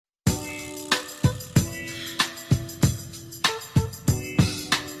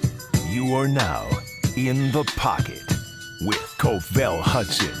You are now in the pocket with Covell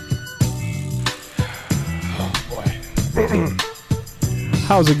Hudson. Oh, boy.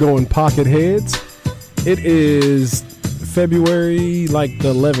 How's it going, pocket heads? It is February like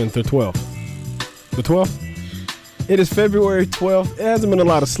the 11th or 12th. The 12th? It is February 12th. There hasn't been a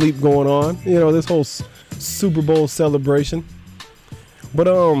lot of sleep going on. You know, this whole Super Bowl celebration. But,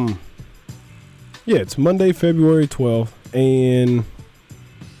 yeah, it's Monday, February 12th, and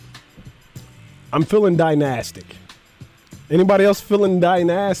I'm feeling dynastic. Anybody else feeling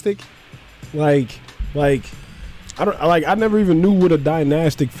dynastic? I never even knew what a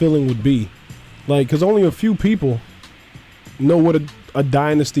dynastic feeling would be. Like, because only a few people know what a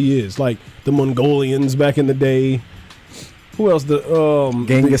dynasty is. Like the Mongolians back in the day. Who else?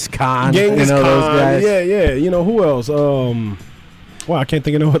 Genghis Khan. Genghis Khan. Those guys. Yeah. You know, who else? Well, I can't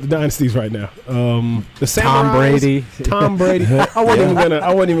think of no other dynasties right now. The Samurais, Tom Brady. I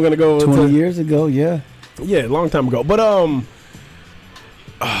wasn't even gonna go 20 years ago. Yeah, a long time ago. But oh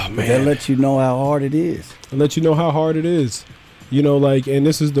man, that lets you know how hard it is. It lets you know how hard it is. You know, like, and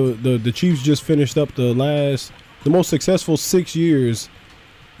this is the Chiefs just finished up the most successful 6 years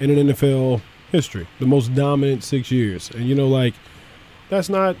in an NFL history, the most dominant 6 years, and you know, like, that's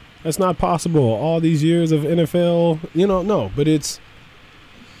not possible. All these years of NFL, you know, no, but it's.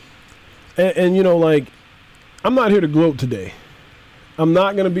 And you know, like, I'm not here to gloat today. I'm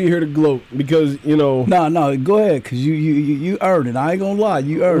not gonna be here to gloat because, you know. No, go ahead, cause you earned it. I ain't gonna lie,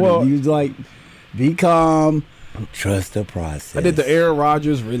 you earned it. You was like, be calm, trust the process. I did the Aaron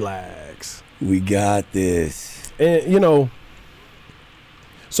Rodgers, relax. We got this. And you know.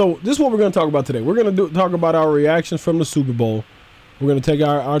 So this is what we're gonna talk about today. We're gonna talk about our reactions from the Super Bowl. We're gonna take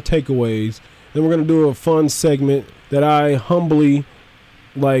our takeaways. Then we're gonna do a fun segment that I humbly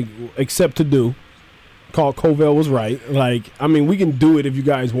accept to do, called Covell Was Right. Like, I mean, we can do it if you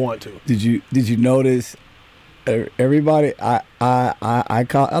guys want to. Did you notice? Everybody, I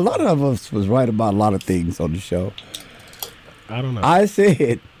call, a lot of us was right about a lot of things on the show. I don't know. I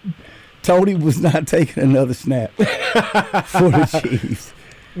said Tony was not taking another snap for the Chiefs.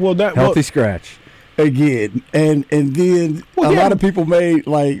 Well, healthy scratch again, and then a lot of people made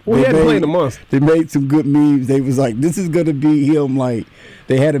he hadn't played a month. They made some good memes. They was like, this is gonna be him. Like,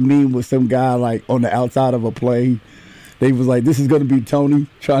 they had a meme with some guy like on the outside of a plane. They was like, this is gonna be Tony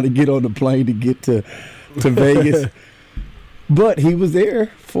trying to get on the plane to get to Vegas. But he was there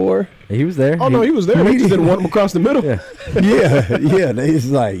for. He was there. Oh, no, he was there. They just didn't want him across the middle. Yeah. They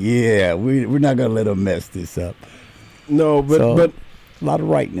just like, we're not gonna let him mess this up. No, but a lot of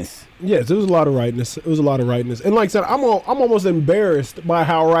rightness. Yes, it was a lot of rightness. And like I said, I'm almost embarrassed by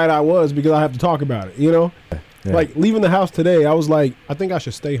how right I was because I have to talk about it, you know? Yeah. Like, leaving the house today, I was like, I think I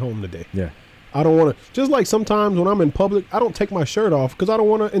should stay home today. Yeah. I don't want to. Just like sometimes when I'm in public, I don't take my shirt off because I don't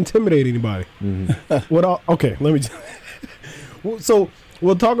want to intimidate anybody. Mm-hmm. Okay, let me So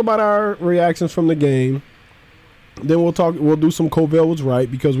we'll talk about our reactions from the game. Then we'll do some Covell Was Right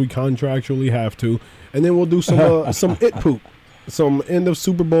because we contractually have to. And then we'll do some it poop. Some end of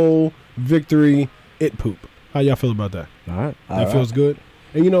Super Bowl victory it poop. How y'all feel about that? All right. That feels good.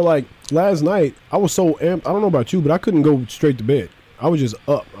 And, you know, like, last night, I was so amped. I don't know about you, but I couldn't go straight to bed. I was just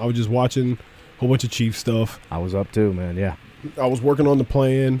up. I was just watching a whole bunch of Chiefs stuff. I was up too, man, yeah. I was working on the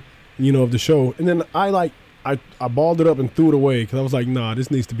plan, you know, of the show. And then I balled it up and threw it away because I was like, nah, this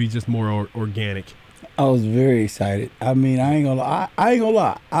needs to be just more organic. I was very excited. I mean, I ain't gonna lie.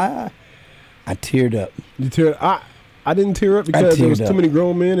 I teared up. You teared up? I didn't tear up because there was too many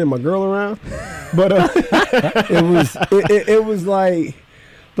grown men and my girl around. But it was like,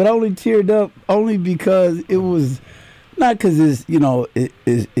 but I only teared up only because it was not because it's, you know,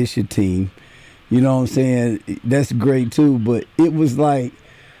 it's your team. You know what I'm saying? That's great too. But it was like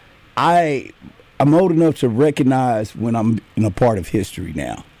I'm old enough to recognize when I'm in a part of history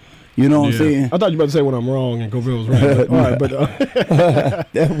now. You know what I'm saying? I thought you were about to say when I'm wrong and Covell was right. All right, but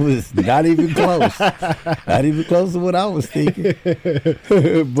that was not even close. Not even close to what I was thinking.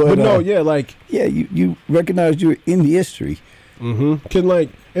 but no, like you recognize you're in history.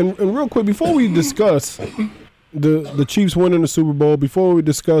 Mm-hmm. And real quick before we discuss the Chiefs winning the Super Bowl, before we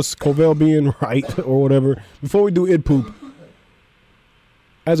discuss Covell being right or whatever, before we do it poop,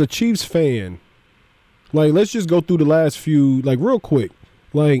 as a Chiefs fan, like, let's just go through the last few, like, real quick,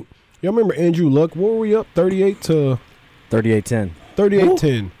 like. Y'all remember Andrew Luck? What were we up? 38-10.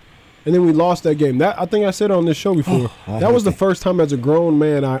 38-10. And then we lost that game. That I think I said on this show before. That was the first time as a grown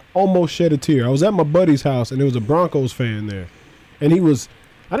man I almost shed a tear. I was at my buddy's house and there was a Broncos fan there. And I didn't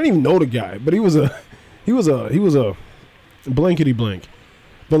even know the guy, but he was a blankety blank.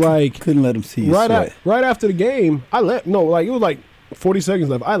 But like couldn't let him see you sweat. Right after the game, it was like 40 seconds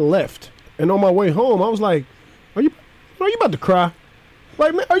left. I left, and on my way home, I was like, "Are you about to cry?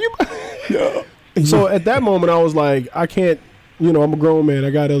 Like, man, are you?" Yeah. So at that moment, I was like, "I can't. I'm a grown man. I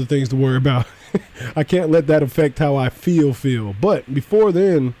got other things to worry about. I can't let that affect how I feel." But before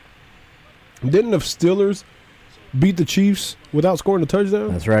then, didn't the Steelers beat the Chiefs without scoring a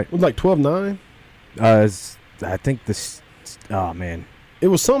touchdown? That's right. It was like 12-9. I think this. Oh man. It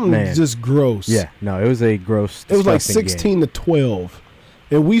was something just gross. Yeah. No, it was a gross. It was like disgusting game. 16-12,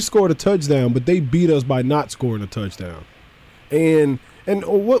 and we scored a touchdown, but they beat us by not scoring a touchdown. And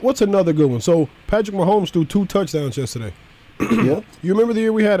what's another good one? So Patrick Mahomes threw 2 touchdowns yesterday. Yep. You remember the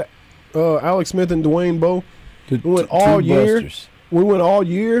year we had Alex Smith and Dwayne Bowe? We went Two all year. busters. We went all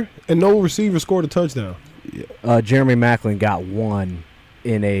year, and no receiver scored a touchdown. Jeremy Maclin got one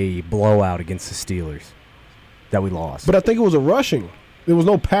in a blowout against the Steelers that we lost. But I think it was a rushing. There was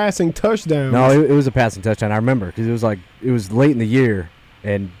no passing touchdown. No, it was a passing touchdown. I remember because it was late in the year,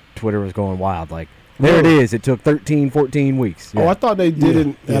 and Twitter was going wild. Like, there it is. It took 13, 14 weeks. Yeah. Oh, I thought they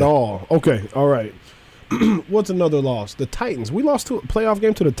didn't at all. Okay, all right. What's another loss? The Titans. We lost to a playoff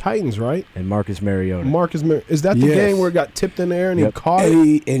game to the Titans, right? And Marcus Mariota. Is that the Yes. game where it got tipped in there and he caught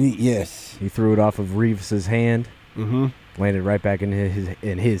it? And he, yes. He threw it off of Reeves' hand. Mm-hmm. Landed right back in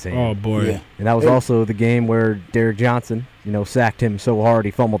his hand. Oh, boy. Yeah. And that was also the game where Derrick Johnson, sacked him so hard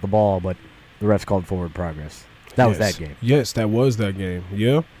he fumbled the ball, but the refs called forward progress. That was that game. Yes, that was that game.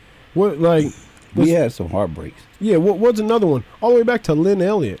 Yeah. What, like... We had some heartbreaks. Yeah, what's another one? All the way back to Lynn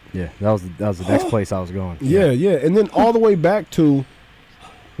Elliott. Yeah, that was the next place I was going. Yeah, and then all the way back to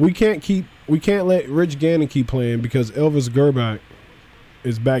we can't let Rich Gannon keep playing because Elvis Grbac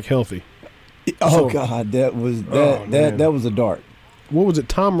is back healthy. Oh God, that was a dart. What was it?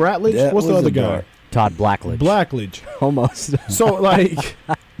 Tom Ratledge? That What's the was other a guy? dart. Todd Blackledge. Blackledge. Almost. So like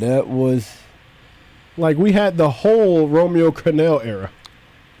That was we had the whole Romeo Crennel era.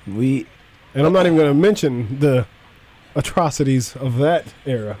 And I'm not even going to mention the atrocities of that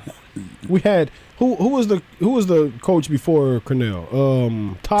era. We had who was the coach before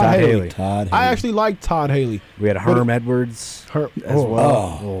Crennel? Todd Haley. Todd Haley. I actually liked Todd Haley. We had Herm Edwards as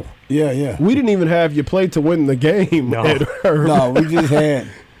well. Oh. Yeah. We didn't even have you play to win the game. No. At Herm. No, we just had.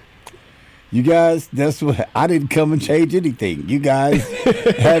 You guys, that's what I didn't come and change anything. You guys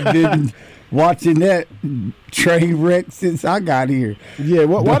have been watching that train wreck since I got here. Yeah,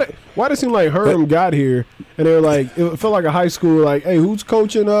 why did it seem like Herm got here and they were like, it felt like a high school, like, hey, who's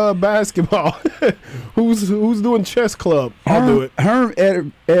coaching basketball? who's doing chess club? I'll do it.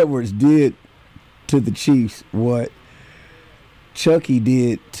 Herm Edwards did to the Chiefs what Chucky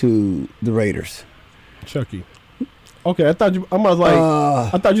did to the Raiders. Chucky. Okay, I thought you were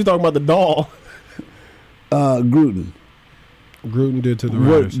talking about the doll. Gruden. Gruden did to the What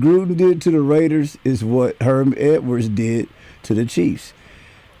Raiders. Gruden did to the Raiders is what Herm Edwards did to the Chiefs.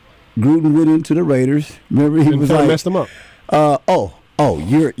 Gruden went into the Raiders. Remember, he And was kinda like, messed them up.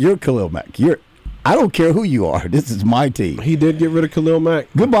 you're Khalil Mack. I don't care who you are. This is my team. He did get rid of Khalil Mack.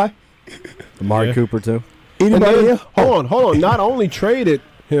 Goodbye. Amari Cooper too. And Anybody then, else? hold on. Not only traded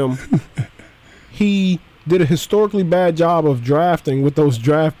him, he did a historically bad job of drafting with those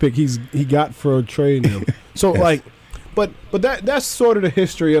draft picks he got for trading him. So but that's sort of the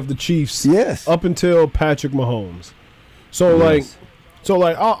history of the Chiefs. Yes. Up until Patrick Mahomes. So Yes.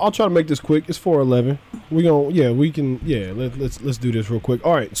 I'll try to make this quick. It's 4:11. Let's do this real quick.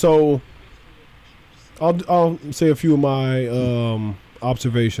 All right. So I'll say a few of my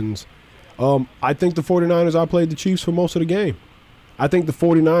observations. I think the 49ers outplayed the Chiefs for most of the game. I think the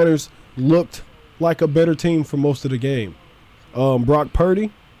 49ers looked like a better team for most of the game. Brock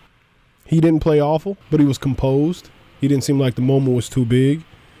Purdy, he didn't play awful, but he was composed. He didn't seem like the moment was too big.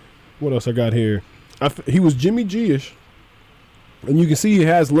 What else I got here? He was Jimmy G-ish, and you can see he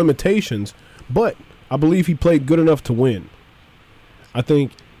has limitations, but I believe he played good enough to win. I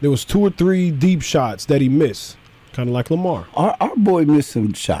think there was 2 or 3 deep shots that he missed, kind of like Lamar. Our boy missed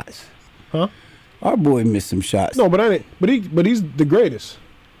some shots. Huh? Our boy missed some shots. No, but he's the greatest.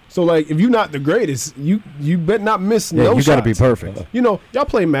 So like, if you're not the greatest, you better not miss no shots. You got to be perfect. Y'all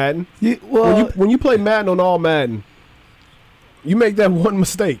play Madden. Well, When you play Madden on all Madden, you make that one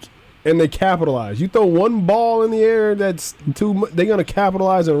mistake and they capitalize. You throw one ball in the air that's they're gonna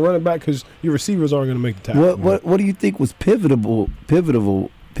capitalize and run it back because your receivers aren't gonna make the tackle. what do you think was pivotal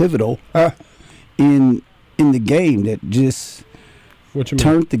in the game that just What you mean?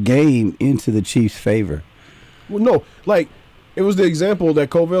 turned the game into the Chiefs' favor? Well, no, like it was the example that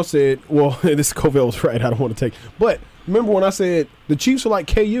Covell said. Well, this Covell was right. I don't want to take, but remember when I said the Chiefs are like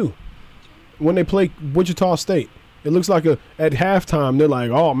KU when they play Wichita State. It looks like at halftime they're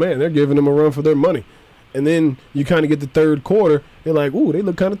like, oh man, they're giving them a run for their money. And then you kind of get the third quarter, you're like, ooh, they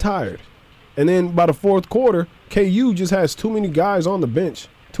look kind of tired. And then by the fourth quarter, KU just has too many guys on the bench,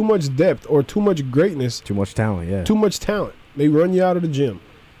 too much depth or too much greatness. Too much talent, yeah. Too much talent. They run you out of the gym.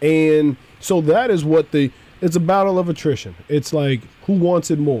 And so that is what it's a battle of attrition. It's like, who wants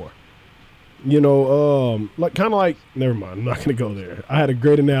it more? You know, like kind of like, never mind, I'm not going to go there. I had a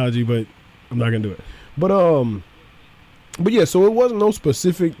great analogy, but I'm not going to do it. But yeah, so it wasn't no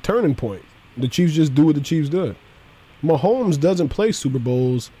specific turning point. The Chiefs just do what the Chiefs do. Mahomes doesn't play Super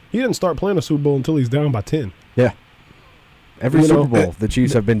Bowls. He didn't start playing a Super Bowl until he's down by 10. Yeah. Every Super Bowl, the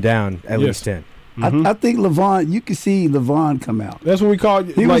Chiefs have been down at least 10. Mm-hmm. I think LeVon, you can see LeVon come out. That's what we called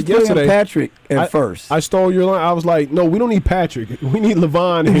he like was playing yesterday. Patrick at first. I stole your line. I was like, no, we don't need Patrick. We need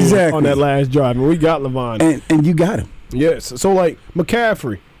LeVon here on that last drive. And we got LeVon. And you got him. Yes. So, like,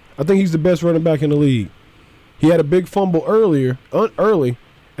 McCaffrey, I think he's the best running back in the league. He had a big fumble early.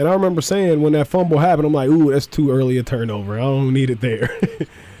 And I remember saying when that fumble happened, I'm like, ooh, that's too early a turnover. I don't need it there.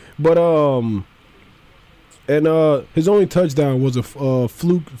 But, his only touchdown was a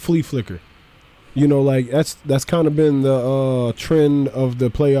flea flicker. You know, like that's kind of been the trend of the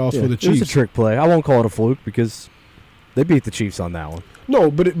playoffs for the Chiefs. It was a trick play. I won't call it a fluke because they beat the Chiefs on that one.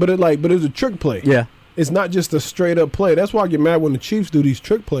 No, but it was a trick play. Yeah, it's not just a straight up play. That's why I get mad when the Chiefs do these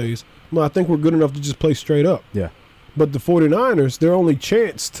trick plays. No, I think we're good enough to just play straight up. Yeah, but the 49ers, their only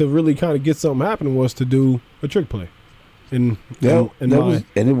chance to really kind of get something happening was to do a trick play, and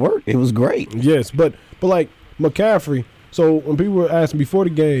it worked. It was great. Yes, but like McCaffrey. So when people were asking before the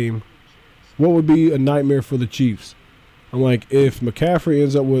game, what would be a nightmare for the Chiefs? I'm like, if McCaffrey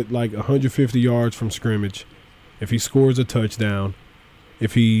ends up with like 150 yards from scrimmage, if he scores a touchdown,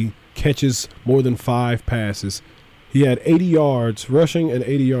 if he catches more than 5 passes, he had 80 yards rushing and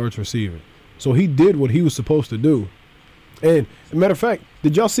 80 yards receiving. So he did what he was supposed to do. And as a matter of fact,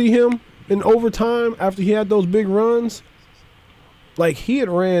 did y'all see him in overtime after he had those big runs? Like, he had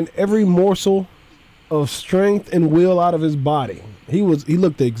ran every morsel of strength and will out of his body. He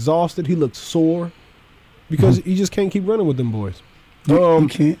looked exhausted. He looked sore because he just can't keep running with them boys. You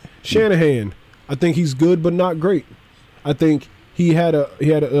can't. Shanahan, I think he's good but not great. I think the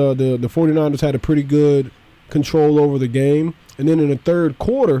 49ers had a pretty good control over the game, and then in the third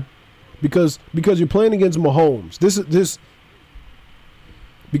quarter, because you're playing against Mahomes.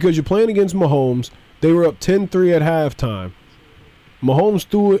 Because you're playing against Mahomes, they were up 10-3 at halftime. Mahomes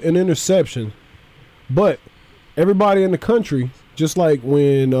threw an interception. But everybody in the country, just like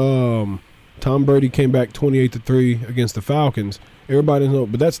when Tom Brady came back 28-3 against the Falcons, everybody knows,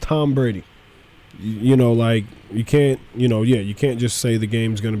 but that's Tom Brady. You know, like, you can't just say the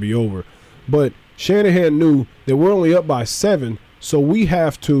game's going to be over. But Shanahan knew that we're only up by 7, so we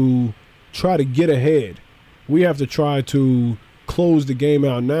have to try to get ahead. We have to try to close the game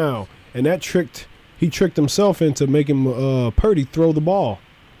out now. And he tricked himself into making Purdy throw the ball.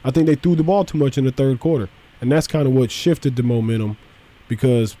 I think they threw the ball too much in the third quarter, and that's kind of what shifted the momentum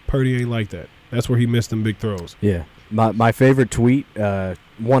because Purdy ain't like that. That's where he missed them big throws. Yeah. My favorite tweet,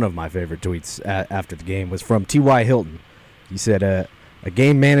 one of my favorite tweets after the game was from T.Y. Hilton. He said, a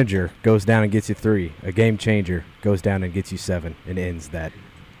game manager goes down and gets you 3. A game changer goes down and gets you 7 and ends that.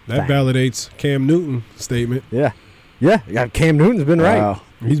 That validates Cam Newton's statement. Yeah. Yeah, Cam Newton's been right.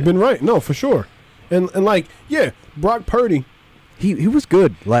 He's been right. No, for sure. And like, yeah, Brock Purdy. He was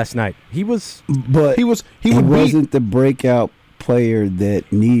good last night. He wasn't the breakout player that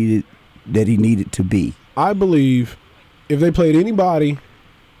he needed to be. I believe if they played anybody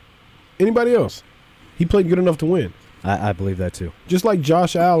else, he played good enough to win. I believe that too. Just like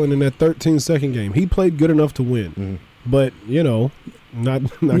Josh Allen in that 13-second game, he played good enough to win. Mm-hmm. But not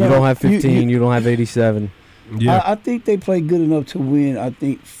you don't have 15. You don't have 87. Yeah, I think they played good enough to win. I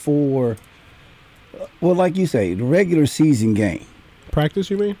think for, well, like you say, the regular season game. Practice,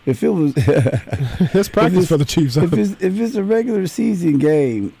 you mean? If it was, that's practice for the Chiefs. If it's a regular season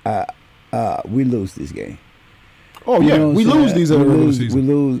game, we lose this game. Oh yeah, we lose these in the regular season.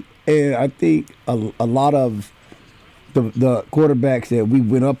 We lose, and I think a lot of the quarterbacks that we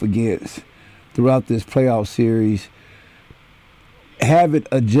went up against throughout this playoff series haven't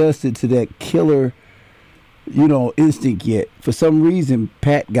adjusted to that killer, instinct yet. For some reason,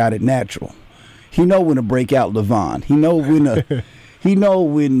 Pat got it natural. He know when to break out LeVon. He know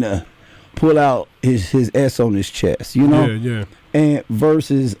when to pull out his S on his chest. Yeah. And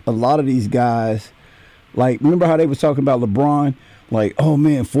versus a lot of these guys, like, remember how they was talking about LeBron? Like, oh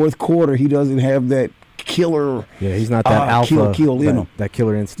man, fourth quarter he doesn't have that killer. Yeah, he's not that alpha kill in him. That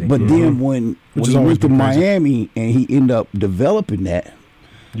killer instinct. But then when he went to Miami and he ended up developing that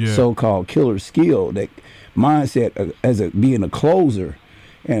so-called killer skill, that mindset as being a closer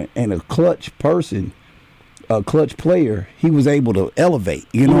and a clutch person, a clutch player, he was able to elevate.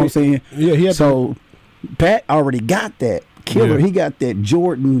 You know what I'm saying? Yeah, he had so Pat already got that killer. Yeah. He got that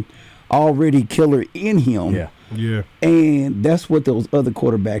Jordan already killer in him. Yeah. Yeah. And that's what those other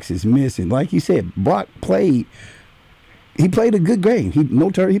quarterbacks is missing. Like you said, Brock played. He played a good game. He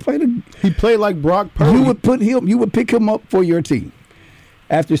played like Brock Purdy. You would pick him up for your team.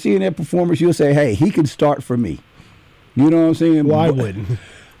 After seeing that performance, you'll say, "Hey, he can start for me." You know what I'm saying? Well, I wouldn't.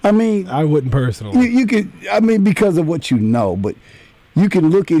 I mean, I wouldn't personally. You could. I mean, because of what you know, but you can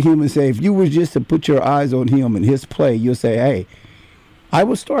look at him and say, if you were just to put your eyes on him and his play, you'll say, "Hey, I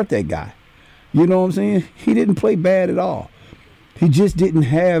would start that guy." You know what I'm saying? He didn't play bad at all. He just didn't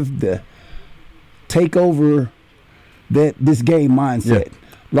have the take over that this game mindset. Yeah.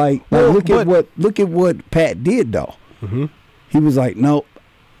 Like look at what Pat did though. Mm-hmm. He was like, "Nope,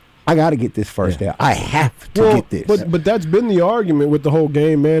 I got to get this first down. I have to get this." But that's been the argument with the whole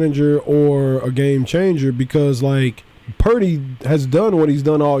game manager or a game changer, because like Purdy has done what he's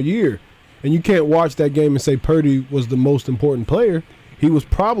done all year, and you can't watch that game and say Purdy was the most important player. He was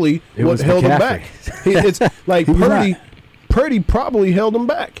probably what held him back. It's like Purdy probably held him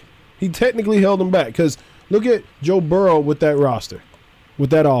back. He technically held him back, because look at Joe Burrow with that roster,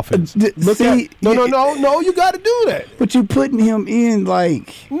 with that offense. No, you got to do that. But you putting him in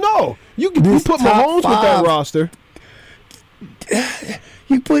like you put Mahomes with that roster.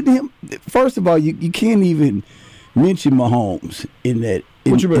 You put him. First of all, you can't even mention Mahomes in that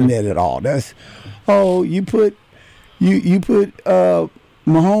at all. That's you put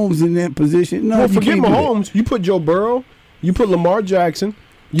Mahomes in that position. No, forget Mahomes. You put Joe Burrow. You put Lamar Jackson.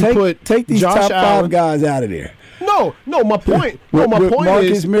 Take these Josh top Allen. 5 guys out of there. No. My point. My point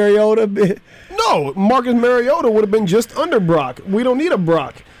Marcus is Mariota. No, Marcus Mariota would have been just under Brock. We don't need a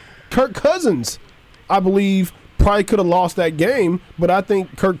Brock. Kirk Cousins, I believe, probably could have lost that game, but I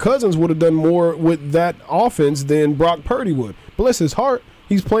think Kirk Cousins would have done more with that offense than Brock Purdy would. Bless his heart,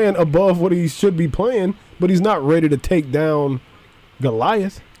 he's playing above what he should be playing, but he's not ready to take down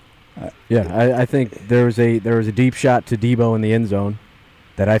Goliath. I think there was a deep shot to Debo in the end zone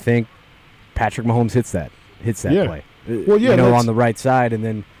that I think Patrick Mahomes hits that play. Well, yeah, on the right side, and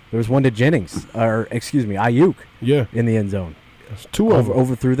then there was one to Ayuk. Yeah, in the end zone. Two of them.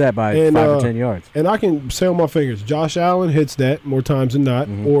 Overthrew that by 5 or 10 yards. And I can say on my fingers, Josh Allen hits that more times than not,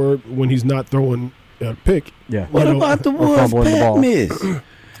 or when he's not throwing a pick. Yeah. What about the ones Pat missed?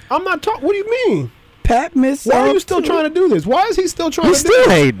 I'm not talking. What do you mean? Pat missed. Why are you still trying to do this? Why is he still trying He's to do still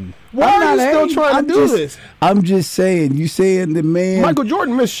this? hating. Why are you still trying to do this? I'm just saying. You saying the man Michael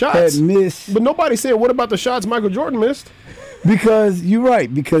Jordan missed shots. Missed. But nobody said, what about the shots Michael Jordan missed? Because you're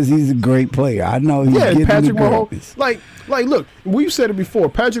right. Because he's a great player. I know he's getting Patrick the Mahomes. Like, look, we've said it before.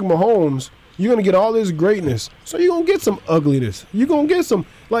 Patrick Mahomes, you're gonna get all this greatness, so you're gonna get some ugliness. You're gonna get some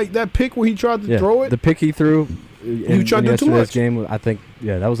like that pick where he tried to throw it. The pick he threw. You tried to do too much. Game, I think,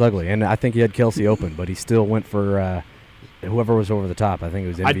 that was ugly, and I think he had Kelsey open, but he still went for whoever was over the top. I think it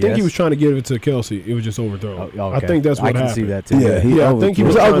was MVS. I think he was trying to give it to Kelsey. It was just overthrown. Oh, okay. I think that's what happened. I can see that too. Yeah, I think it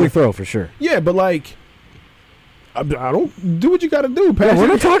was an ugly throw for sure. Yeah, but like, I don't do what you got to do, Patrick. Yeah, we're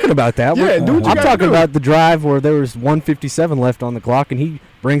not talking about that. Yeah, do what you I'm gotta talking do. about the drive where there was 1:57 left on the clock, and he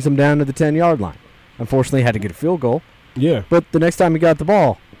brings them down to the 10-yard line. Unfortunately, he had to get a field goal. Yeah, but the next time he got the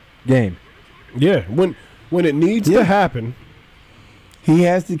ball, game. Yeah, when it needs to happen, he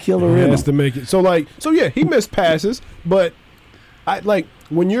has to kill her. He has to make it. So yeah, he missed passes, but I like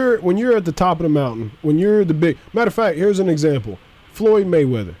when you're at the top of the mountain, when you're the big. Matter of fact, here's an example: Floyd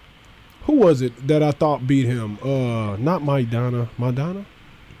Mayweather. Who was it that I thought beat him? Not Maidana. Maidana?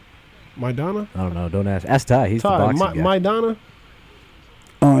 I don't know. Don't ask. Ask Ty. He's the boxing guy. Maidana?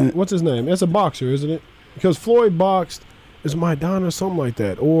 What's his name? That's a boxer, isn't it? Because Floyd boxed. Is Maidana something like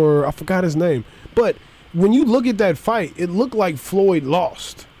that? Or I forgot his name. But when you look at that fight, it looked like Floyd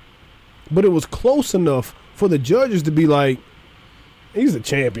lost. But it was close enough for the judges to be like, he's the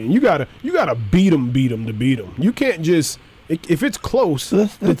champion. You gotta beat him to beat him. You can't just if it's close.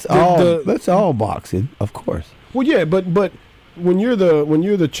 That's all boxing, of course. Well, yeah, but when you're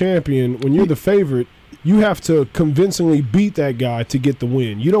the champion, when you're the favorite, you have to convincingly beat that guy to get the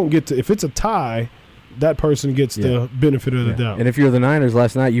win. You don't get to if it's a tie, that person gets the benefit of the doubt. And if you're the Niners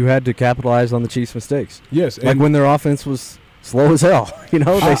last night, you had to capitalize on the Chiefs' mistakes. Yes, like when their offense was slow as hell.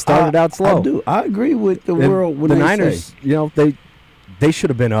 They started out slow. I agree with the world when the they Niners. Say. They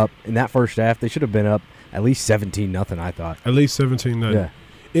should have been up in that first half. They should have been up at least 17-0. I thought at least 17-0. Yeah.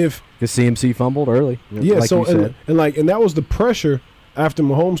 If the CMC fumbled early. Yeah. Like so and that was the pressure after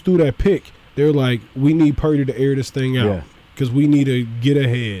Mahomes threw that pick. They're like, we need Purdy to air this thing out because we need to get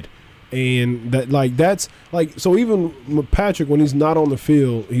ahead. And that's so even Patrick, when he's not on the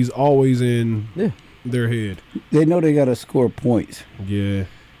field, he's always in their head. They know they got to score points. Yeah.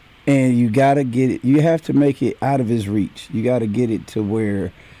 And you got to get it. You have to make it out of his reach. You got to get it to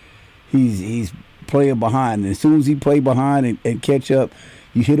where he's playing behind. And as soon as he play behind and catch up,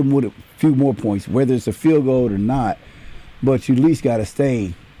 you hit him with a few more points, whether it's a field goal or not. But you at least got to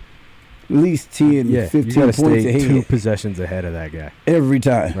stay at least 10, 15 points ahead. 2 possessions ahead of that guy. Every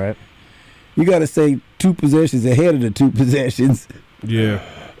time. Right. You got to stay 2 possessions ahead of the 2 possessions. Yeah.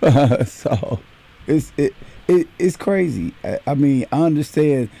 So it's crazy. I mean, I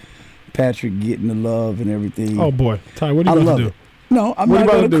understand Patrick getting the love and everything. Oh, boy. Ty, what are you about to do? No, I'm not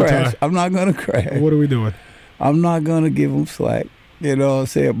going to crash. I'm not going to crash. What are we doing? I'm not going to give him slack. You know what I'm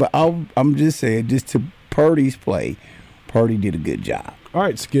saying? But I'm just saying, just to Purdy's play, Purdy did a good job. All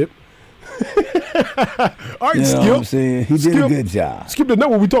right, Skip. All right, you know Skip. What I'm saying? He did a good job. Skip, that's not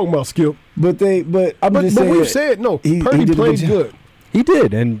what we're talking about, Skip. But we've said, no, Purdy played good. He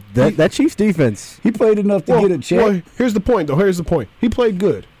did, and that Chiefs defense. He played enough to get a check. Well, here's the point, though. Here's the point. He played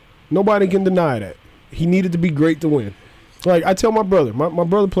good. Nobody can deny that. He needed to be great to win. Like I tell my brother, my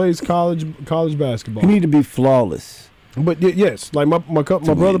brother plays college basketball. He need to be flawless. But yes, like my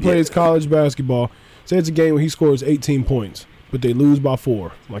brother plays college basketball. Say it's a game where he scores 18 points, but they lose by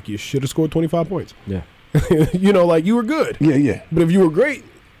 4. Like you should have scored 25 points. Yeah. You know, like you were good. Yeah. But if you were great,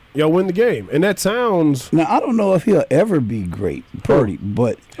 y'all win the game. And that sounds. Now I don't know if he'll ever be great, Purdy,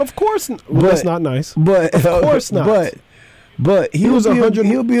 but of course, that's not nice. But of course not. But he'll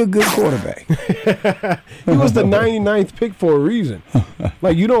be a good quarterback. He was the 99th pick for a reason.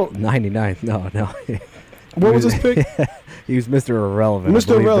 Like you don't 99th. No. What was his pick? He was Mr. Irrelevant.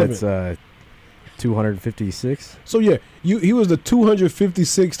 Mr. Irrelevant. That's 256. So yeah, he was the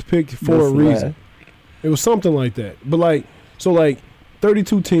 256th pick for a reason. It was something like that. But like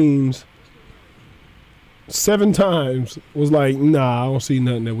 32 teams, 7 times was like, nah, I don't see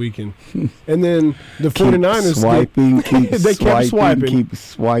nothing that we can. And then the 49ers keep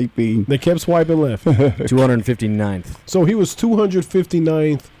swiping. They kept swiping left. 259th. So he was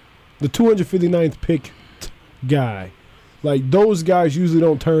 259th, the 259th pick guy. Like those guys usually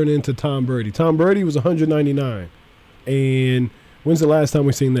don't turn into Tom Brady. Tom Brady was 199. And when's the last time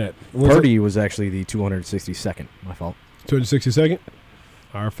we seen that? Purdy was actually the 262nd. My fault. 262nd?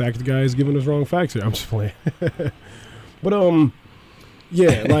 Our fact guy is giving us wrong facts here. I'm just playing. But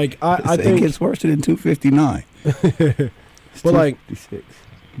yeah, like I think it gets worse than 259. But like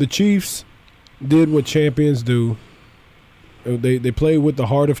the Chiefs did what champions do. They played with the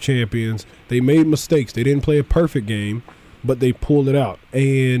heart of champions. They made mistakes. They didn't play a perfect game, but they pulled it out.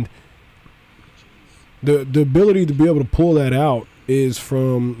 And the ability to be able to pull that out is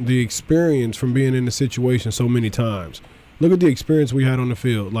from the experience from being in the situation so many times. Look at the experience we had on the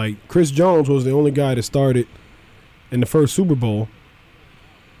field. Like Chris Jones was the only guy that started in the first Super Bowl.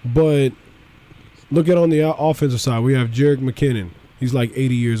 But look at on the offensive side, we have Jerick McKinnon. He's like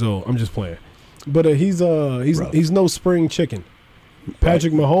 80 years old. I'm just playing. But he's no spring chicken.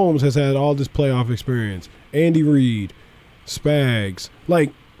 Patrick Mahomes has had all this playoff experience. Andy Reid, Spags.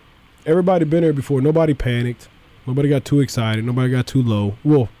 Like, everybody been there before. Nobody panicked. Nobody got too excited. Nobody got too low.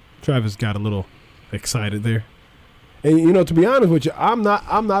 Well, Travis got a little excited there. And, you know, to be honest with you, I'm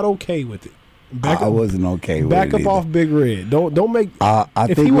not okay with it. I wasn't okay with it. Back up off Big Red. Don't make. I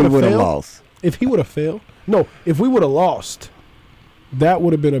think we would have lost. If he would have failed. No, if we would have lost. That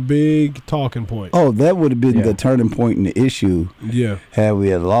would have been a big talking point. Oh, that would have been the turning point in the issue. Yeah. Had we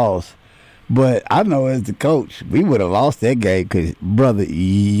had lost. But I know as the coach, we would have lost that game because, brother,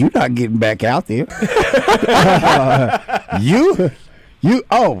 you're not getting back out there. You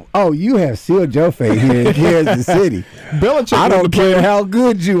have sealed your fate here in Kansas City. Belichick I don't care how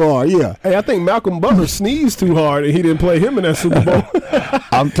good you are. Yeah. Hey, I think Malcolm Butler sneezed too hard and he didn't play him in that Super Bowl.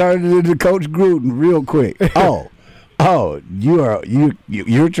 I'm turning into Coach Gruden real quick. Oh,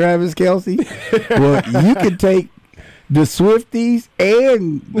 you're Travis Kelce? Well, you can take the Swifties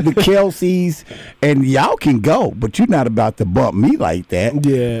and the Kelceys, and y'all can go, but you're not about to bump me like that.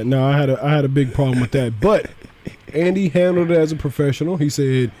 Yeah, no, I had a big problem with that. But Andy handled it as a professional. He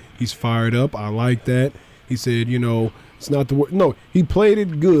said he's fired up. I like that. He said, you know, it's not the word. No, he played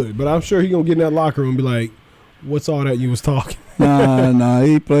it good, but I'm sure he's going to get in that locker room and be like, what's all that you was talking? Nah,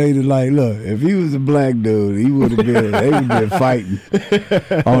 he played it like, look, if he was a black dude, they would have been fighting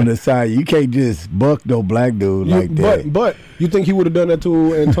on the side. You can't just buck no black dude like that. But you think he would have done that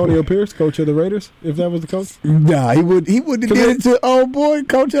to Antonio Pierce, coach of the Raiders, if that was the coach? Nah, he wouldn't have did it to old boy,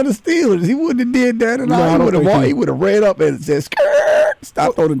 coach of the Steelers. He wouldn't have did that at all. He would have ran up and said, skirt,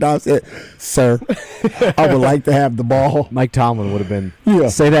 stopped on the down and said, sir, I would like to have the ball. Mike Tomlin would have been,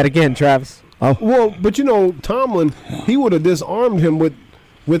 say that again, Travis. Well, but you know, Tomlin, he would have disarmed him with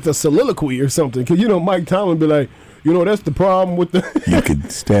with a soliloquy or something. Because, Mike Tomlin be like, that's the problem with the... You can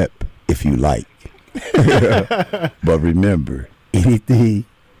step if you like. But remember, anything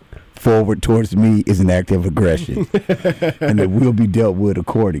forward towards me is an act of aggression. And it will be dealt with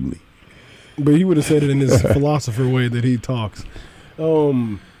accordingly. But he would have said it in his philosopher way that he talks.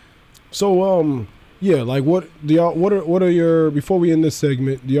 Yeah, like what are your, before we end this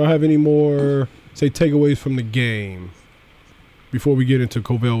segment, do y'all have any more, say, takeaways from the game before we get into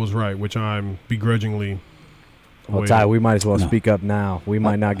Covell was right, which I'm begrudgingly Well, Ty, we might as well speak up now. We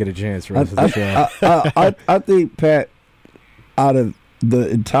might not get a chance for the rest of the show. I think Pat, out of the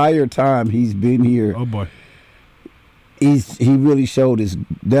entire time he's been here, oh boy, he really showed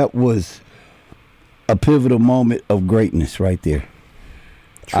that was a pivotal moment of greatness right there.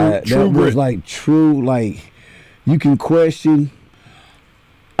 That was like true, like you can question.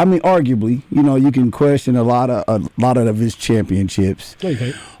 I mean, arguably, you can question a lot of his championships.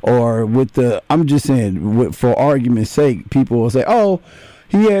 Okay. Or with I'm just saying, for argument's sake, people will say, "Oh,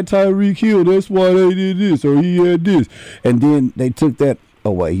 he had Tyreek Hill, that's why they did this," or "He had this," and then they took that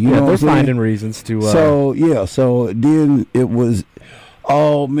away. You know, they're finding reasons to. So then it was,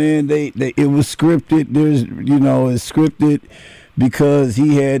 oh man, it was scripted. There's, it's scripted because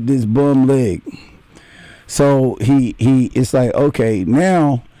he had this bum leg. So it's like, okay,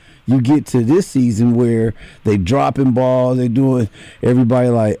 now you get to this season where they dropping balls, they doing, everybody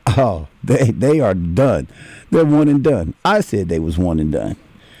like, oh, they are done. They're one and done. I said they was one and done.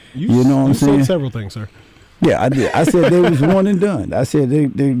 You know what I'm saying? You said several things, sir. Yeah, I did. I said they was one and done. I said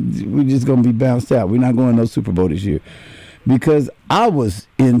we're just gonna be bounced out. We're not going to no Super Bowl this year, because I was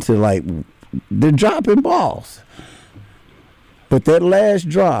into like they're dropping balls, but that last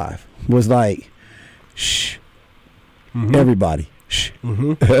drive was like, shh, everybody, shh,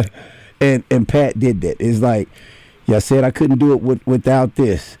 and Pat did that. It's like, I said I couldn't do it without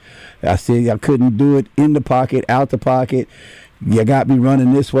this. I said I couldn't do it in the pocket, out the pocket. You got me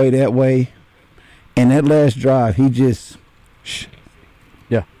running this way, that way. And that last drive, he just...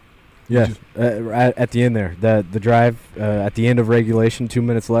 Yeah. At the end there, the drive at the end of regulation, 2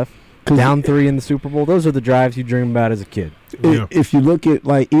 minutes left, down 3 in the Super Bowl. Those are the drives you dream about as a kid. If you look at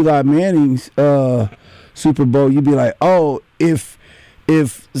like Eli Manning's Super Bowl, you'd be like, oh, if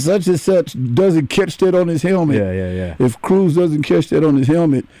such and such doesn't catch that on his helmet, if Cruz doesn't catch that on his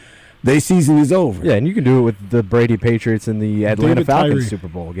helmet, their season is over. Yeah, and you can do it with the Brady Patriots in the Atlanta Falcons Super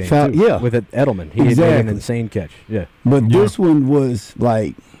Bowl game, too. With Edelman. He had an insane catch. Yeah. But this one was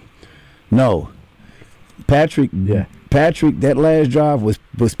like, no. Patrick, that last drive was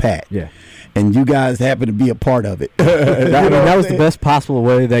Pat. Yeah. And you guys happen to be a part of it. That was the best possible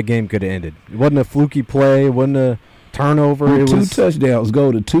way that game could have ended. It wasn't a fluky play. It wasn't a turnover. It was 2 touchdowns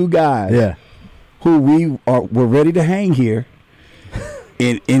go to 2 guys who were ready to hang here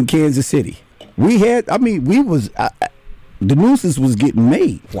in Kansas City. The nooses was getting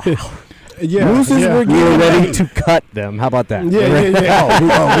made. Wow. Nooses were getting ready to cut them. How about that?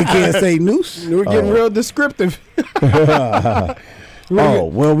 Yeah. We can't say noose. We're getting real descriptive. We were ready.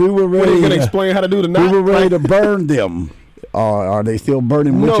 What, are you going to explain how to do the knot? We were ready to burn them. Are they still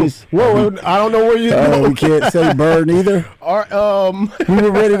burning witches? Whoa, I don't know where you go. We can't say burn either. We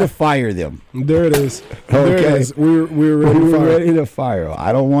were ready to fire them. There it is. Okay. There it is. We were ready to fire.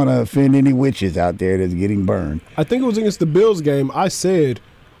 I don't want to offend any witches out there that's getting burned. I think it was against the Bills game. I said,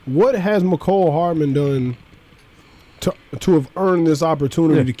 what has McCole Hardman done to have earned this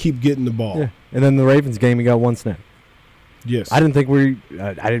opportunity to keep getting the ball? Yeah. And then the Ravens game, he got 1 snap. Yes. I didn't think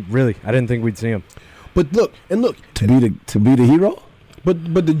I didn't think we'd see him. But look to be the hero.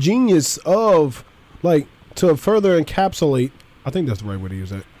 But the genius of, like, to further encapsulate, I think that's the right way to use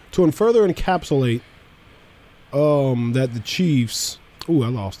that. To further encapsulate that the Chiefs. Ooh, I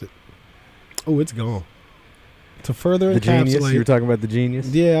lost it. Oh, it's gone. To further the encapsulate. Genius? You were talking about the genius?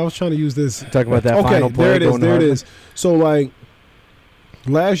 Yeah, I was trying to use this. Talking about that final play. There it is. So, like,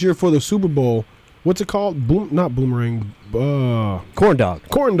 last year for the Super Bowl, what's it called? Not boomerang. Corn dog.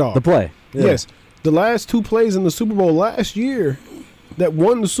 The play. Yeah. Yes. The last 2 plays in the Super Bowl last year that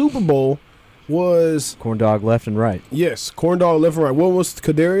won the Super Bowl was corn dog left and right. Yes, corn dog left and right. One was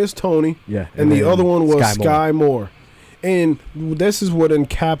Kadarius Toney. Yeah. And the other one was Sky Moore. And this is what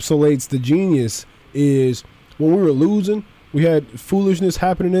encapsulates the genius is when we were losing, we had foolishness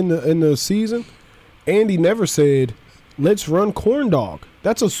happening in the season. Andy never said, let's run corn dog.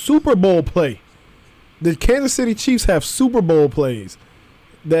 That's a Super Bowl play. The Kansas City Chiefs have Super Bowl plays.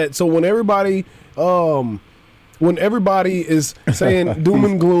 So when everybody is saying doom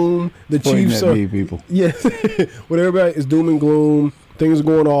and gloom, the Chiefs are people. Yes. When everybody is doom and gloom, things are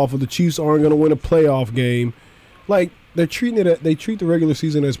going off, or the Chiefs aren't going to win a playoff game. Like, they treat the regular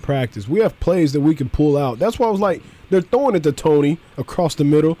season as practice. We have plays that we can pull out. That's why I was like, they're throwing it to Tony across the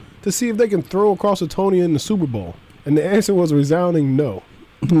middle to see if they can throw across to Tony in the Super Bowl. And the answer was a resounding no.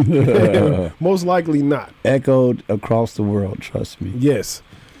 Most likely not. Echoed across the world, trust me. Yes.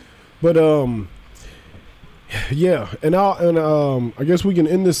 But yeah, and I guess we can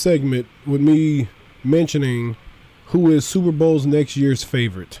end this segment with me mentioning who is Super Bowl's next year's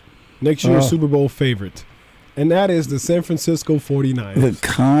Super Bowl favorite. And that is the San Francisco 49ers. The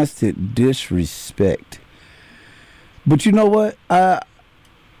constant disrespect. But you know what?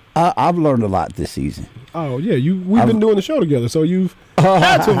 I've learned a lot this season. Oh, yeah. We've been doing the show together, so you've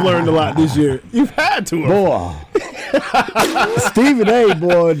had to have learned a lot this year. You've had to have. Boy. Stephen A,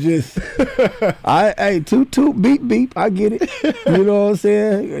 boy, just... toot, beep, beep. I get it. You know what I'm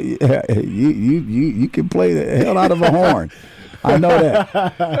saying? You can play the hell out of a horn. I know that.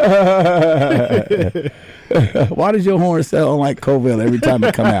 Why does your horn sound like Covell every time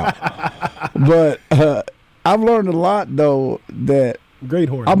it come out? But I've learned a lot, though, that... Great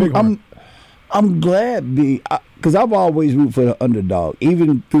horn. I'm glad because I've always rooted for the underdog.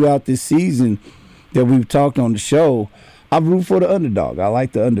 Even throughout this season that we've talked on the show, I've rooted for the underdog. I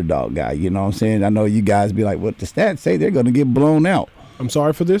like the underdog guy. You know what I'm saying? I know you guys be like, what the stats say? They're going to get blown out. I'm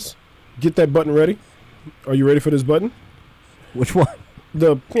sorry for this. Get that button ready. Are you ready for this button? Which one?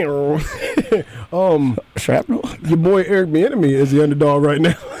 The shrapnel. Your boy Eric Bieniemy is the underdog right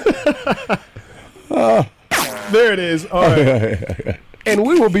now. There it is. All right. And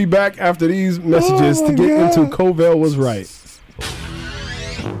we will be back after these messages to get into Covell was right.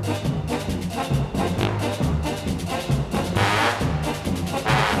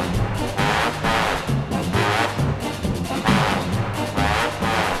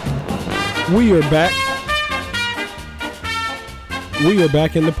 We are back. We are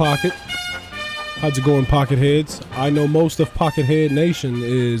back in the pocket. How's it going, Pocket Heads? I know most of Pocket Head Nation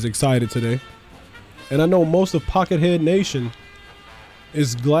is excited today. And I know most of Pocket Head Nation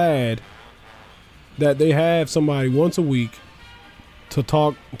is glad that they have somebody once a week to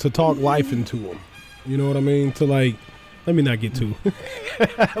talk life into them. You know what I mean? To like, let me not get too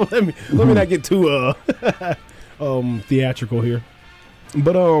let me not get too theatrical here.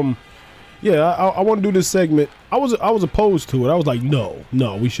 But yeah, I want to do this segment. I was opposed to it. I was like, no,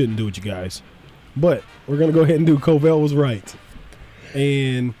 we shouldn't do it, you guys. But we're gonna go ahead and do Covell was right,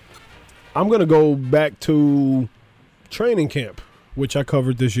 and I'm gonna go back to training camp, which I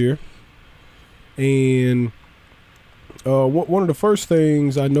covered this year. And one of the first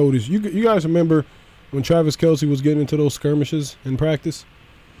things I noticed, you guys remember when Travis Kelce was getting into those skirmishes in practice?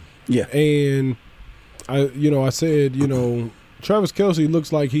 Yeah. And I said, Travis Kelce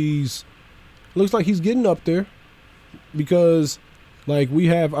looks like he's getting up there, because like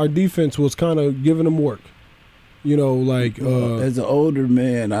our defense was kind of giving him work. As an older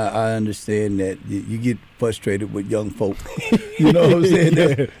man, I understand that you get frustrated with young folk. You know what I'm saying?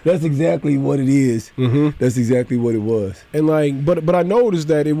 Yeah. That's exactly what it is. Mm-hmm. That's exactly what it was. And but I noticed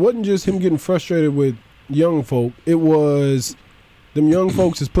that it wasn't just him getting frustrated with young folk. It was them young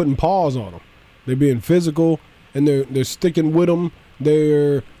folks is putting paws on him. They're being physical, and they're sticking with him.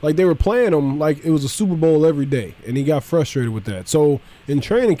 They were playing him like it was a Super Bowl every day, and he got frustrated with that. So in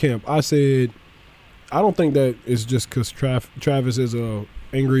training camp, I said, I don't think that it's just because Travis is a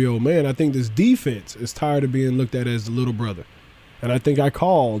angry old man. I think this defense is tired of being looked at as the little brother, and I think I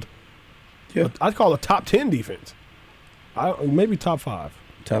called a top 10 defense, maybe top 5.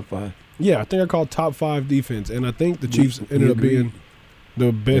 Top 5. Yeah, I think I called top 5 defense, and I think the Chiefs ended up being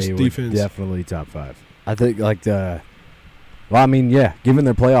the best defense. Definitely top 5. I think given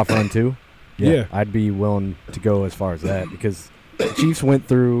their playoff run too. Yeah, I'd be willing to go as far as that, because the Chiefs went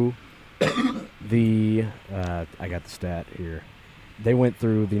through I got the stat here. They went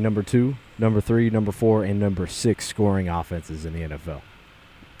through the number 2, number 3, number 4, and number 6 scoring offenses in the NFL.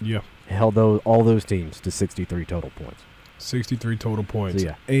 Yeah. Held all those teams to 63 total points. 63 total points. So,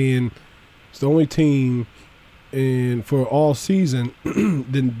 yeah. And it's the only team for all season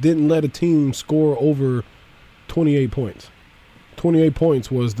that didn't let a team score over 28 points. 28 points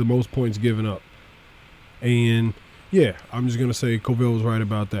was the most points given up. And, yeah, I'm just going to say Covell was right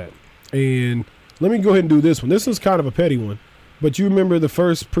about that. And let me go ahead and do this one. This is kind of a petty one. But you remember the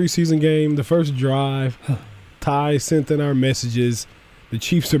first preseason game, the first drive, Ty sent in our messages, the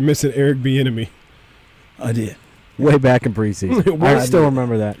Chiefs are missing Eric Bieniemy. I did. Way back in preseason. I still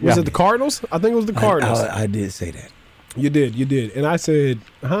remember that. Was it the Cardinals? I think it was the Cardinals. I did say that. You did. And I said,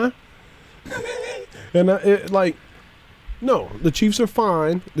 huh? And no, the Chiefs are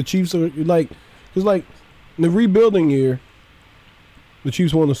fine. The Chiefs are because in the rebuilding year, the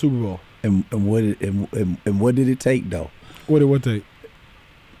Chiefs won the Super Bowl. And what did it take though? What did what take?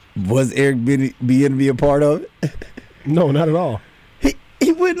 Was Eric Bieniemy a part of it? No, not at all.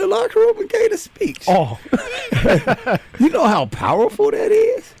 He went in the locker room and gave a speech. Oh, You know how powerful that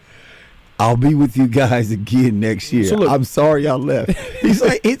is? I'll be with you guys again next year. So look, I'm sorry y'all left.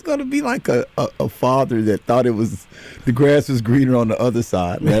 He's going to be like a father that thought it was the grass was greener on the other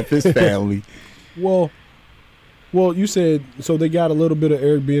side. Left his family. well, you said so. They got a little bit of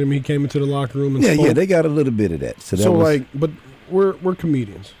Eric Bieniemy. He came into the locker room and spoke. Yeah, they got a little bit of that. So like, but we're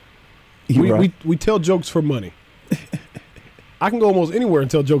comedians. We tell jokes for money. I can go almost anywhere and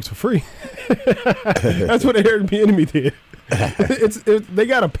tell jokes for free. That's what Eric Bieniemy did. They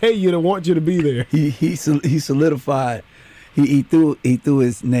got to pay you to want you to be there. He solidified. He threw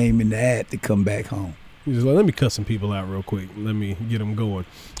his name in the hat to come back home. He's just like, let me cut some people out real quick. Let me get them going.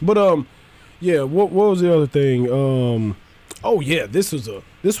 But yeah. What was the other thing? Oh yeah, this was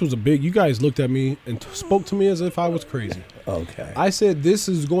a big. You guys looked at me and spoke to me as if I was crazy. Okay. I said this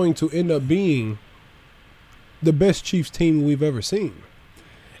is going to end up being the best Chiefs team we've ever seen.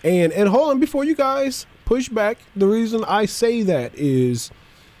 And hold on, before you guys push back, the reason I say that is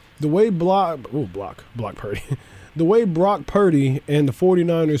the way Brock Purdy. The way Brock Purdy and the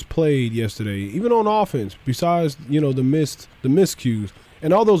 49ers played yesterday, even on offense, besides, the miscues.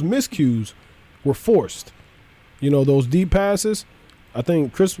 And all those miscues were forced. Those deep passes, I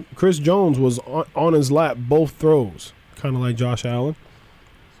think Chris Jones was on his lap both throws, kind of like Josh Allen.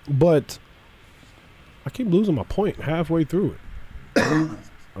 But I keep losing my point halfway through it.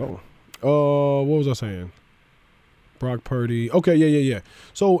 What was I saying? Brock Purdy. Okay, yeah.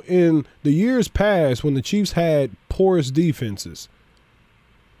 So in the years past, when the Chiefs had porous defenses,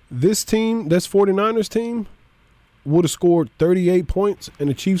 this 49ers team, would have scored 38 points, and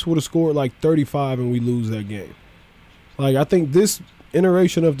the Chiefs would have scored like 35, and we lose that game. Like, I think this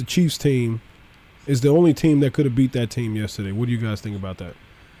iteration of the Chiefs team is the only team that could have beat that team yesterday. What do you guys think about that?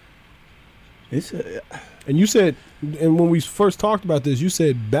 And you said, and when we first talked about this, you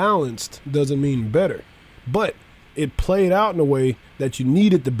said balanced doesn't mean better, but it played out in a way that you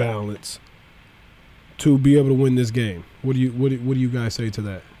needed the balance to be able to win this game. What do you guys say to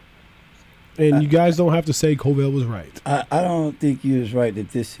that? And you guys don't have to say Covell was right. I don't think you was right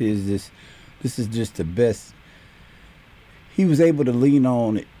that this is just the best. He was able to lean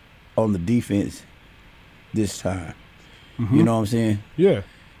on it on the defense this time. Mm-hmm. You know what I'm saying? Yeah.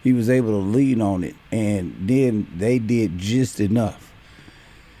 He was able to lean on it, and then they did just enough.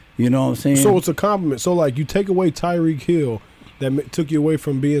 You know what I'm saying? So it's a compliment. So, like, you take away Tyreek Hill that took you away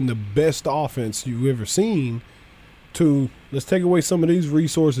from being the best offense you've ever seen to let's take away some of these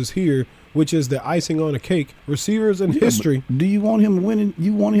resources here, which is the icing on a cake. Receivers in history. Do you want him winning?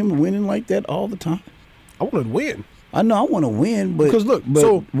 You want him winning like that all the time? I want to win. I know I want to win, but because look,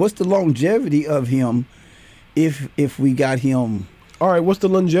 so what's the longevity of him if we got him? All right, what's the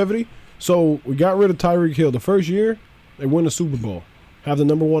longevity? So we got rid of Tyreek Hill. The first year, they win the Super Bowl, have the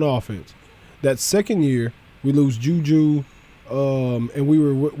number one offense. That second year, we lose Juju, and we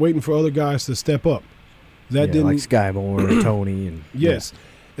were waiting for other guys to step up. That didn't, like Sky Moore and Tony. And yes,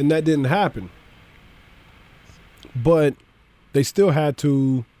 and that didn't happen. But they still had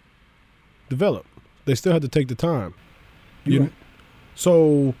to develop. They still had to take the time.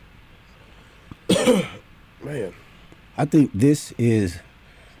 So, man. I think this is,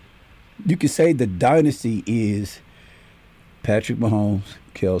 you could say the dynasty is Patrick Mahomes,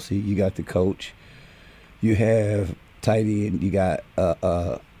 Kelsey, you got the coach, you have tight end, you got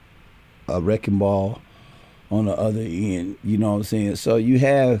a wrecking ball on the other end, you know what I'm saying? So you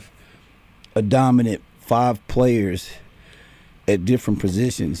have a dominant 5 players at different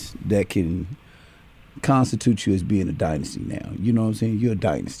positions that can constitute you as being a dynasty now. You know what I'm saying? You're a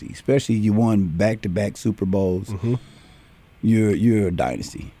dynasty, especially you won back-to-back Super Bowls. Mm-hmm. You're a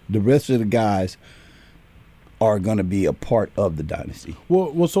dynasty. The rest of the guys are going to be a part of the dynasty.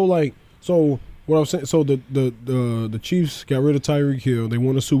 Well, so what I was saying. So the Chiefs got rid of Tyreek Hill. They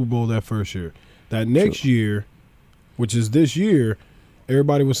won a Super Bowl that first year. That next year, which is this year,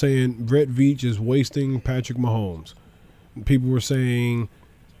 everybody was saying Brett Veach is wasting Patrick Mahomes. People were saying,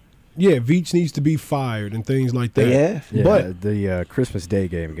 yeah, Veach needs to be fired and things like that. Yeah, but the Christmas Day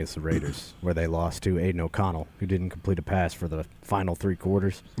game against the Raiders where they lost to Aiden O'Connell, who didn't complete a pass for the final 3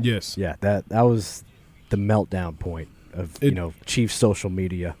 quarters. Yes. Yeah, that was the meltdown point of Chiefs social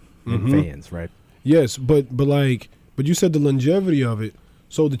media and mm-hmm. fans, right? Yes, but you said the longevity of it.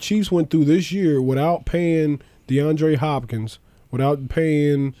 So the Chiefs went through this year without paying DeAndre Hopkins, without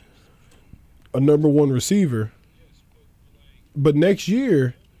paying a number 1 receiver. But next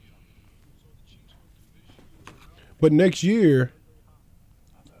year,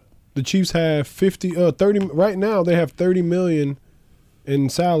 the Chiefs have 30 right now. They have $30 million in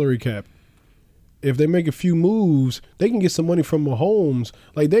salary cap. If they make a few moves, they can get some money from Mahomes.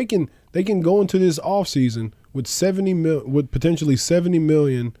 Like they can go into this offseason with potentially $70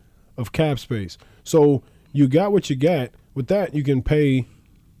 million of cap space. So you got what you got. With that, you can pay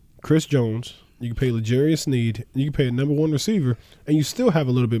Chris Jones, you can pay L'Jarius Sneed, you can pay a number 1 receiver, and you still have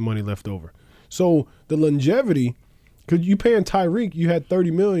a little bit of money left over. So the longevity, because you paying Tyreek, you had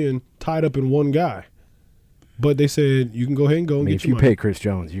 $30 million tied up in one guy. But they said you can go ahead and go and get if your you money. pay Chris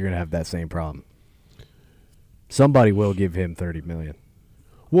Jones, you're gonna have that same problem. Somebody will give him $30 million.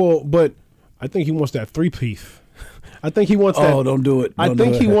 Well, but I think he wants that three-peat. I think he wants that. Oh, don't do it. I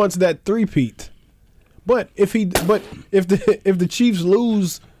think he wants that three-peat. But if the Chiefs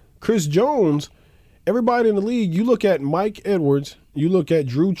lose Chris Jones, everybody in the league, you look at Mike Edwards, you look at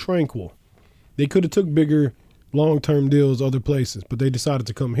Drew Tranquill. They could have took bigger long-term deals other places, but they decided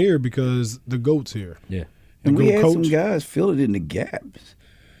to come here because the GOAT's here. Yeah. And we had some guys fill it in the gaps.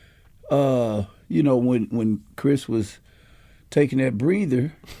 When Chris was taking that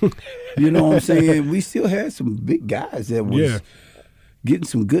breather, you know what I'm saying? We still had some big guys that was getting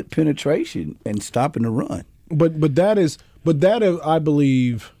some good penetration and stopping the run. But that is I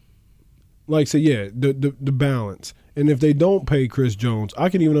believe, like say the balance. And if they don't pay Chris Jones, I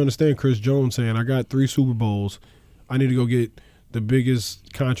can even understand Chris Jones saying, I got 3 Super Bowls. I need to go get the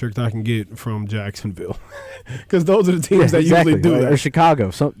biggest contract I can get from Jacksonville. Because those are the teams that usually do that. Or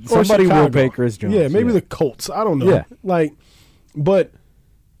Chicago. Somebody will pay Chris Jones. Yeah, maybe the Colts. I don't know. Yeah. But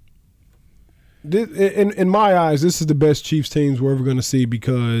in my eyes, this is the best Chiefs teams we're ever going to see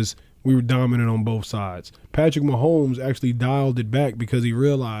because we were dominant on both sides. Patrick Mahomes actually dialed it back because he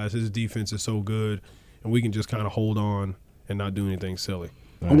realized his defense is so good and we can just kind of hold on and not do anything silly.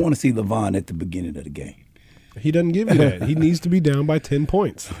 I want to see LeVon at the beginning of the game. He doesn't give you that. He needs to be down by 10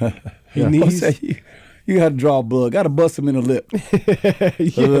 points. He needs. You got to draw blood. Got to bust him in the lip a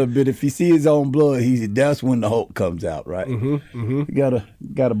little bit. If he see his own blood, that's when the Hulk comes out, right? You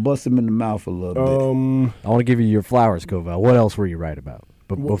gotta bust him in the mouth a little bit. I want to give you your flowers, Covell. What else were you right about?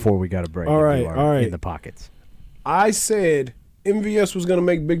 But before we got a break, all right, in the pockets. I said MVS was going to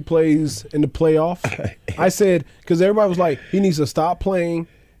make big plays in the playoffs. I said because everybody was like, he needs to stop playing.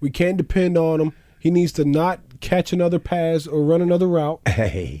 We can't depend on him. He needs to not catch another pass or run another route.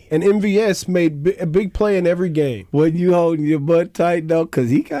 Hey. And MVS made a big play in every game. Wasn't you holding your butt tight, though?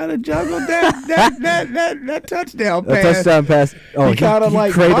 Because he kind of juggled that touchdown pass. That touchdown pass. Oh, he kind of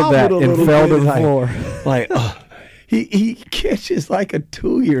cradled that and fell to the floor. He catches like a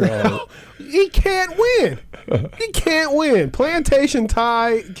 2-year-old. He can't win. He can't win. Plantation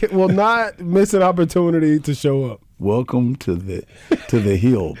Ty will not miss an opportunity to show up. Welcome to the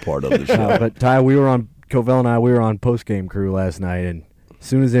hill part of the show. But Ty, Covell and I were on post-game crew last night, and as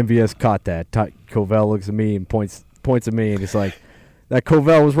soon as MVS caught that, Covell looks at me and points at me, and it's like, that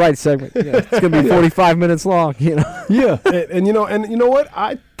Covell was right segment. It's going to be 45 minutes long, Yeah, and you know what?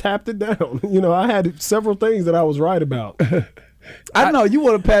 I tapped it down. I had several things that I was right about. I know you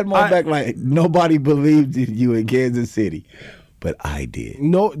want to pat him on back like nobody believed in you in Kansas City, but I did.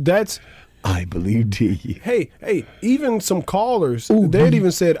 No, I believed in you. Hey, even some callers, they had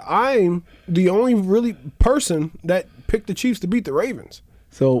even said, I'm the only really person that picked the Chiefs to beat the Ravens.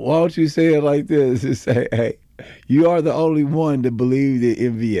 So why don't you say it like this? Just say, hey, you are the only one that believed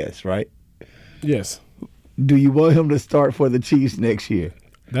in MVS, right? Yes. Do you want him to start for the Chiefs next year?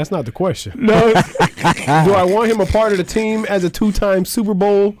 That's not the question. No. Do I want him a part of the team as a 2-time Super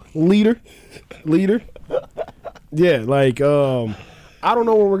Bowl leader? Yeah, I don't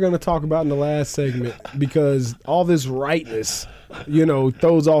know what we're going to talk about in the last segment because all this rightness,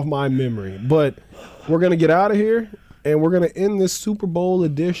 throws off my memory. But we're going to get out of here, and we're going to end this Super Bowl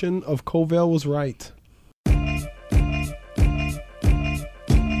edition of Covell Was Right.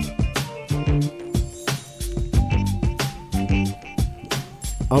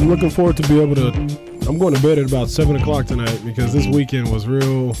 I'm looking forward to be able to – I'm going to bed at about 7 o'clock tonight because this weekend was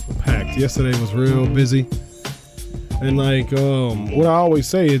real packed. Yesterday was real busy. And what I always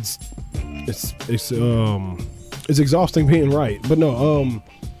say, it's exhausting being right. But no,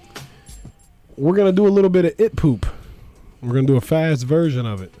 we're gonna do a little bit of it poop. We're gonna do a fast version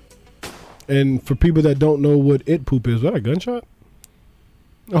of it. And for people that don't know what it poop is, that a gunshot?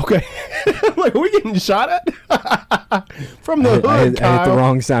 Okay, are we getting shot at? From the hood, Kyle. I hit the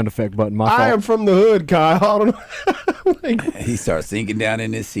wrong sound effect button. My fault. I am from the hood, Kyle. I don't know. He starts sinking down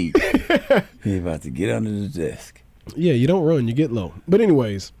in his seat. He's about to get under the desk. Yeah, you don't run, you get low. But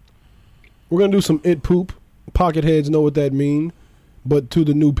anyways, we're going to do some it poop. Pocket heads know what that means. But to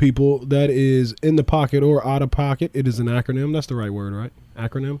the new people, that is in the pocket or out of pocket. It is an acronym. That's the right word, right?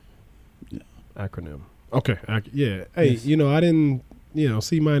 Acronym? Acronym. Okay. Yeah. Hey, Yes. I didn't,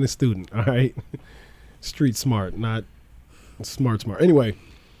 C- student. All right. Street smart, not smart. Anyway,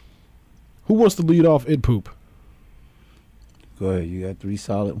 who wants to lead off It Poop? Go ahead. You got 3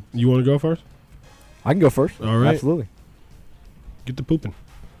 solid ones. You want to go first? I can go first. All right. Absolutely. Get the pooping.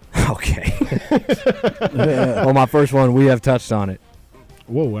 Okay. Well, my first one, we have touched on it.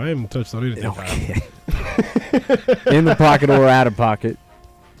 Whoa, I haven't touched on anything. Okay. In the pocket or out of pocket,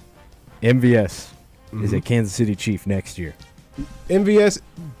 MVS is a Kansas City Chief next year. MVS,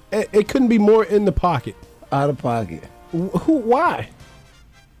 it couldn't be more in the pocket. Out of pocket. Why?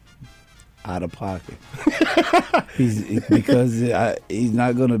 Out of pocket. Because he's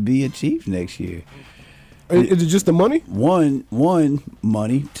not going to be a Chief next year. Is it just the money? One,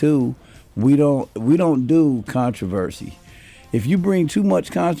 money. 2, we don't do controversy. If you bring too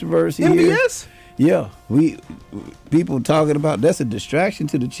much controversy here, MVS? yeah, people talking about that's a distraction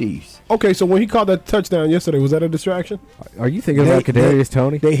to the Chiefs. Okay, so when he caught that touchdown yesterday, was that a distraction? Are you thinking about Kadarius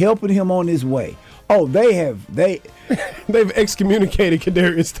Toney? They helping him on his way. Oh, they've excommunicated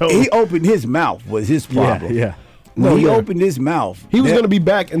Kadarius Toney. He opened his mouth was his problem. Yeah. No, he yeah. opened his mouth. He was going to be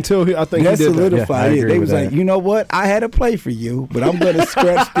back until I think he that did that. solidified Yeah, I it. agree They with was like, that. you know what? I had a play for you, but I'm going to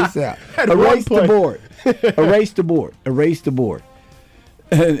scratch this out. Had one Erase play. the board. Erase the board. Erase the board.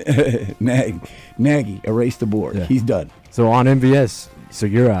 Nagy, erase the board. Yeah. He's done. So on MVS, so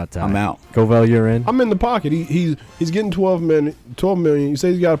you're out, Ty. I'm out. Covell, you're in. I'm in the pocket. He's getting $12 million. You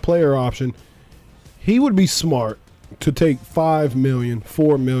say he's got a player option. He would be smart to take $5 million,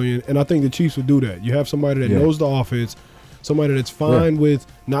 $4 million, and I think the Chiefs would do that. You have somebody that knows the offense, somebody that's fine with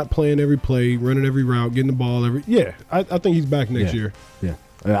not playing every play, running every route, getting the ball every. Yeah, I think he's back next year. Yeah,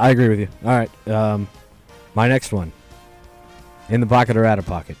 I agree with you. All right, my next one. In the pocket or out of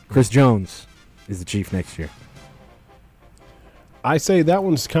pocket? Chris Jones is the Chief next year. I say that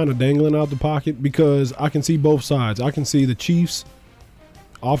one's kind of dangling out the pocket because I can see both sides. I can see the Chiefs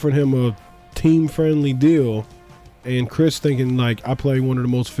offering him a team-friendly deal, and Chris thinking, like, I play one of the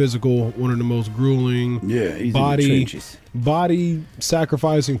most physical, one of the most grueling, Yeah, he's in the trenches. body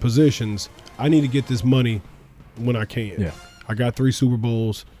sacrificing positions. I need to get this money when I can. Yeah. I got 3 Super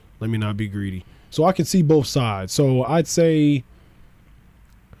Bowls. Let me not be greedy. So I can see both sides. So I'd say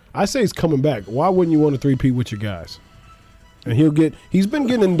he's coming back. Why wouldn't you want to 3-peat with your guys? And he's been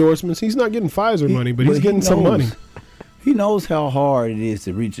getting endorsements. He's not getting Pfizer money, but he's getting some money. He knows how hard it is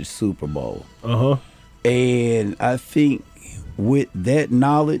to reach a Super Bowl. Uh-huh. And I think with that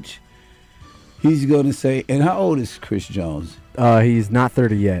knowledge, he's going to say, and how old is Chris Jones? He's not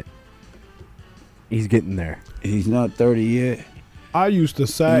 30 yet. He's getting there. He's not 30 yet. I used to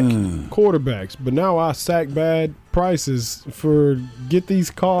sack quarterbacks, but now I sack bad prices for get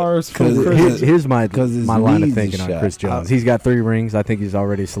these cars from Chris. Here's my his line of knees thinking are on shot. Chris Jones. He's got 3 rings. I think he's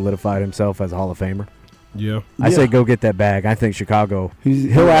already solidified himself as a Hall of Famer. Yeah. I say go get that bag. I think Chicago.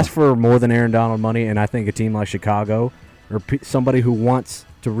 He'll ask for more than Aaron Donald money, and I think a team like Chicago or somebody who wants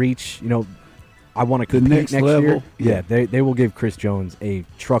to reach, I want to compete next next level. year. Yeah, they will give Chris Jones a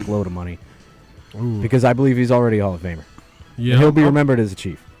truckload of money Ooh. because I believe he's already a Hall of Famer. Yeah. And he'll be remembered as a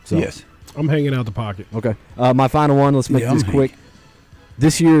Chief. So. Yes. I'm hanging out the pocket. Okay. My final one. Let's make this quick.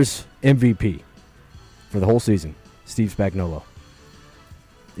 This year's MVP for the whole season, Steve Spagnuolo.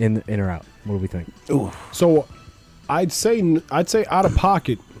 In or out? What do we think? Ooh. So I'd say out of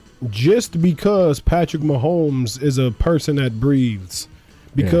pocket just because Patrick Mahomes is a person that breathes.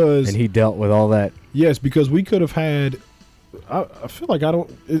 Because and he dealt with all that. Yes, because we could have had I feel like I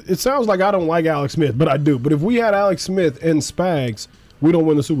don't it sounds like I don't like Alex Smith, but I do. But if we had Alex Smith and Spags, we don't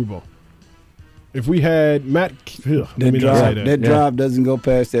win the Super Bowl. If we had Matt that drive doesn't go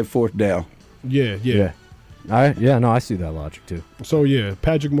past that 4th down. Yeah. I see that logic too. So yeah,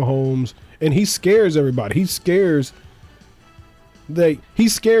 Patrick Mahomes, and he scares everybody. He scares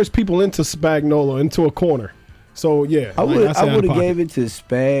people into Spagnuolo, into a corner. So yeah, I would have gave it to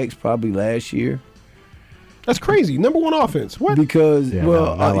Spags probably last year. That's crazy. Number 1 offense. What? Because Yeah,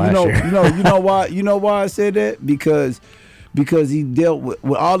 you know why I said that? Because he dealt with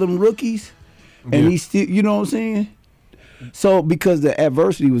all them rookies, and he still, you know what I'm saying? So because the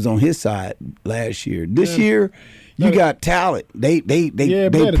adversity was on his side last year. This year, you got talent. They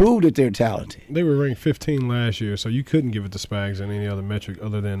proved that they're talented. They were ranked 15 last year, so you couldn't give it to Spags in any other metric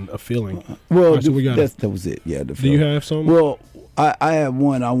other than a feeling. Well, Right, so that was it. Yeah. Do you have some? Well, I have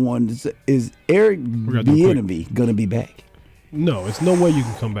one. I wanted to say, is Eric Bieniemy going to be back? No, it's no way you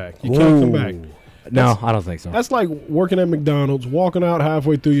can come back. You can't come back. No, I don't think so. That's like working at McDonald's, walking out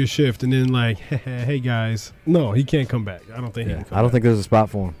halfway through your shift, and then like, hey guys, no, he can't come back. I don't think he can come back. I don't think there's a spot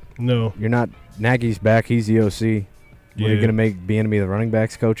for him. No. You're not. Nagy's back. He's the OC. Are you going to make Bieniemy the running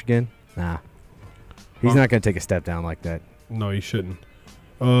backs coach again? Nah. He's not going to take a step down like that. No, he shouldn't.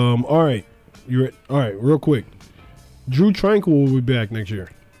 All right. All right, real quick. Drew Tranquil will be back next year.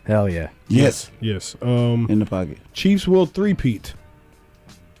 Hell yeah. Yes. Yes. In the pocket. Chiefs will three-peat.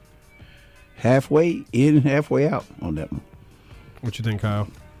 Halfway in, halfway out on that one. What you think, Kyle?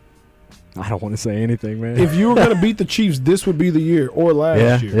 I don't want to say anything, man. If you were going to beat the Chiefs, this would be the year or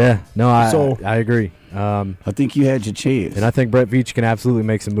last year. Yeah. No, So- I agree. I think you had your chance. And I think Brett Veach can absolutely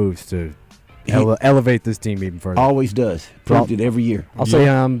make some moves to elevate this team even further. Always does. Proved it every year. I'll say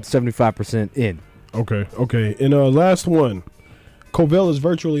I'm 75% in. Okay. And last one. Covell is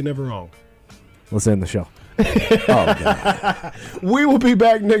virtually never wrong. Let's end the show. Oh, God. We will be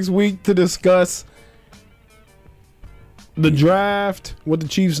back next week to discuss the draft, what the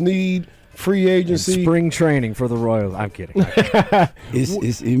Chiefs need, free agency. Spring training for the Royals. I'm kidding. It's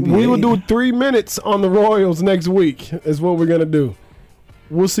NBA. We will do 3 minutes on the Royals next week is what we're going to do.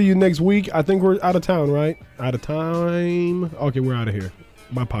 We'll see you next week. I think we're out of town, right? Out of time. Okay, we're out of here.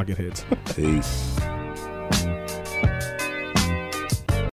 My pocket hits. Peace.